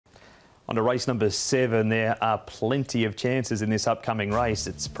On to race number 7, there are plenty of chances in this upcoming race.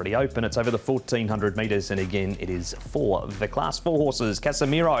 It's pretty open. It's over the 1,400 metres, and again, it is for the Class 4 horses.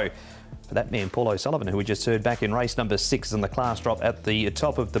 Casemiro, for that man, Paul O'Sullivan, who we just heard back in race number 6 in the class drop at the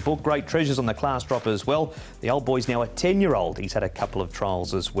top of the book. Great treasures on the class drop as well. The old boy's now a 10-year-old. He's had a couple of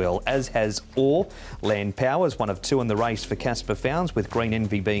trials as well, as has Orr. Land Powers, one of 2 in the race for Casper Founds, with Green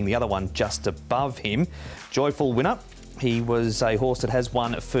Envy being the other one just above him. Joyful winner. He was a horse that has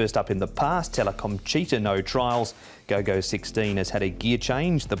won first up in the past. Telecom Cheetah, no trials. Go 16 has had a gear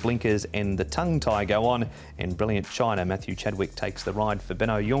change. The blinkers and the tongue tie go on. And Brilliant China, Matthew Chadwick takes the ride for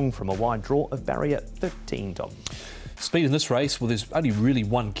Benno Jung from a wide draw of barrier 15, Tom. Speed in this race, well, there's only really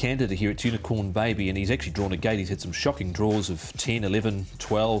one candidate here. It's Unicorn Baby, and he's actually drawn a gate. He's had some shocking draws of 10, 11,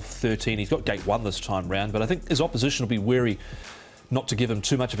 12, 13. He's got gate 1 this time round, but I think his opposition will be wary not to give him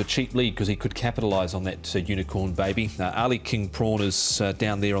too much of a cheap lead because he could capitalise on that Unicorn Baby. Ali King Prawn is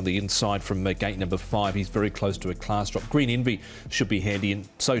down there on the inside from gate number 5. He's very close to a class drop. Green Envy should be handy, and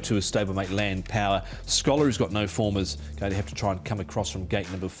so too is stablemate Land Power. Scholar, who's got no form, is going to have to try and come across from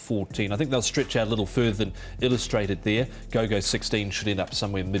gate number 14. I think they'll stretch out a little further than illustrated there. Go 16 should end up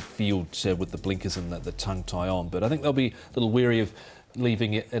somewhere midfield with the blinkers and the tongue tie on, but I think they'll be a little wary of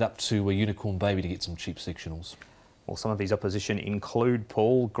leaving it up to a Unicorn Baby to get some cheap sectionals. Well, some of his opposition include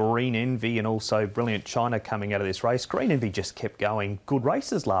Paul, Green Envy and also Brilliant China coming out of this race. Green Envy just kept going. Good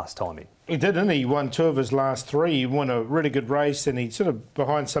races last time in. He did, didn't he? He won 2 of his last 3. He won a really good race, and he sort of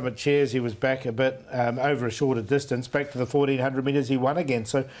behind some of chairs. He was back a bit over a shorter distance, back to the 1,400 metres. He won again.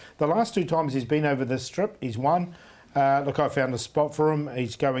 So the last 2 times he's been over this strip, he's won. Look, I found a spot for him.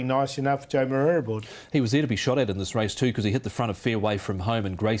 He's going nice enough. Joe Moreira aboard. He was there to be shot at in this race too, because he hit the front of fairway from home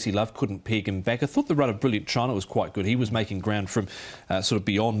and Gracie Love couldn't peg him back. I thought the run of Brilliant China was quite good. He was making ground from sort of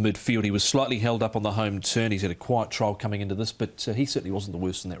beyond midfield. He was slightly held up on the home turn. He's had a quiet trial coming into this, but he certainly wasn't the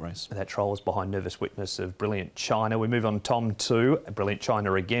worst in that race. That trial was behind Nervous Witness of Brilliant China. We move on Tom 2. Brilliant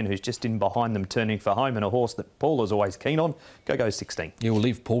China again, who's just in behind them turning for home, and a horse that Paul is always keen on. Go 16. Yeah, we'll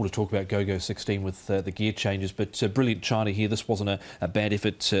leave Paul to talk about Go 16 with the gear changes, but Brilliant China here, this wasn't a bad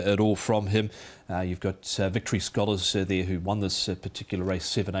effort at all from him. You've got Victory Scholars there who won this particular race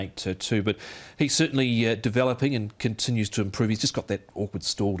 7-8-2, but he's certainly developing and continues to improve. He's just got that awkward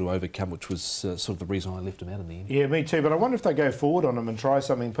stall to overcome, which was sort of the reason I left him out in the end. Yeah, me too, but I wonder if they go forward on him and try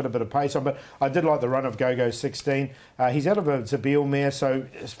something, put a bit of pace on. But I did like the run of Go 16. He's out of a Zabeel mare, so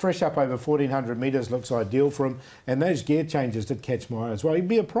it's fresh up over 1,400 metres, looks ideal for him. And those gear changes did catch my eye as well. He'd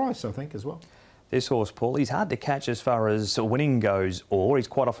be a price, I think, as well. This horse, Paul, he's hard to catch as far as winning goes, or he's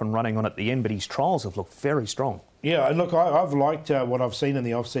quite often running on at the end, but his trials have looked very strong. Yeah, and look, I've liked what I've seen in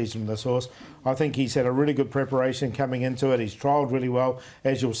the off-season with this horse. I think he's had a really good preparation coming into it. He's trialled really well,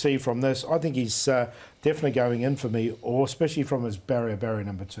 as you'll see from this. I think he's definitely going in for me, or especially from his barrier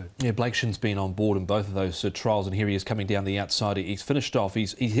number 2. Yeah, Blake Shin's been on board in both of those trials, and here he is coming down the outside. He's finished off. He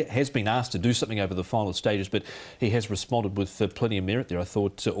has been asked to do something over the final stages, but he has responded with plenty of merit there, I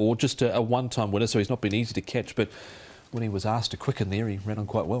thought, or just a one-time winner, so he's not been easy to catch, but when he was asked to quicken there, he ran on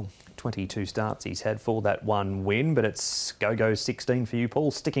quite well. 22 starts he's had for that 1 win, but it's Go 16 for you,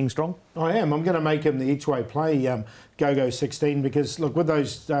 Paul. Sticking strong? I am. I'm going to make him the each-way play, Go 16, because, look, with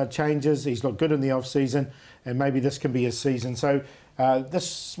those changes, he's looked good in the off-season, and maybe this can be his season. So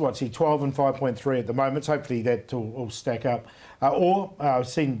this, what's he, 12 and 5.3 at the moment. So hopefully that will stack up. I've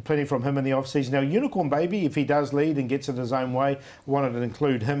seen plenty from him in the off-season. Now, Unicorn Baby, if he does lead and gets it his own way, wanted to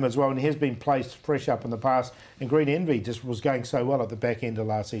include him as well, and he has been placed fresh up in the past. And Green Envy just was going so well at the back end of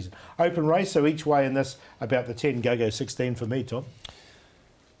last season. Open race, so each way in this, about the 10, Go 16 for me, Tom.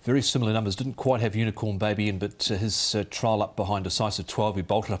 Very similar numbers. Didn't quite have Unicorn Baby in, but his trial up behind Decisive 12, he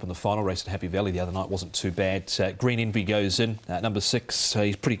bolted up in the final race at Happy Valley the other night, wasn't too bad. Green Envy goes in. Number 6,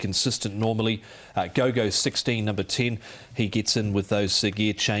 he's pretty consistent normally. Go 16, number 10, he gets in with those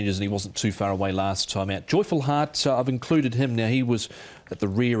gear changes, and he wasn't too far away last time out. Joyful Heart, I've included him. Now, he was at the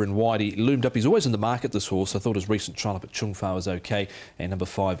rear and wide. He loomed up. He's always in the market, this horse. I thought his recent trial up at Chung Fa was okay, and number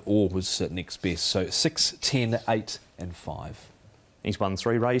 5, Orr, was next best. So 6, 10, 8 and 5. He's won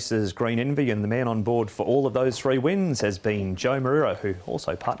 3 races, Green Envy, and the man on board for all of those 3 wins has been Joe Moreira, who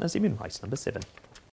also partners him in race number 7.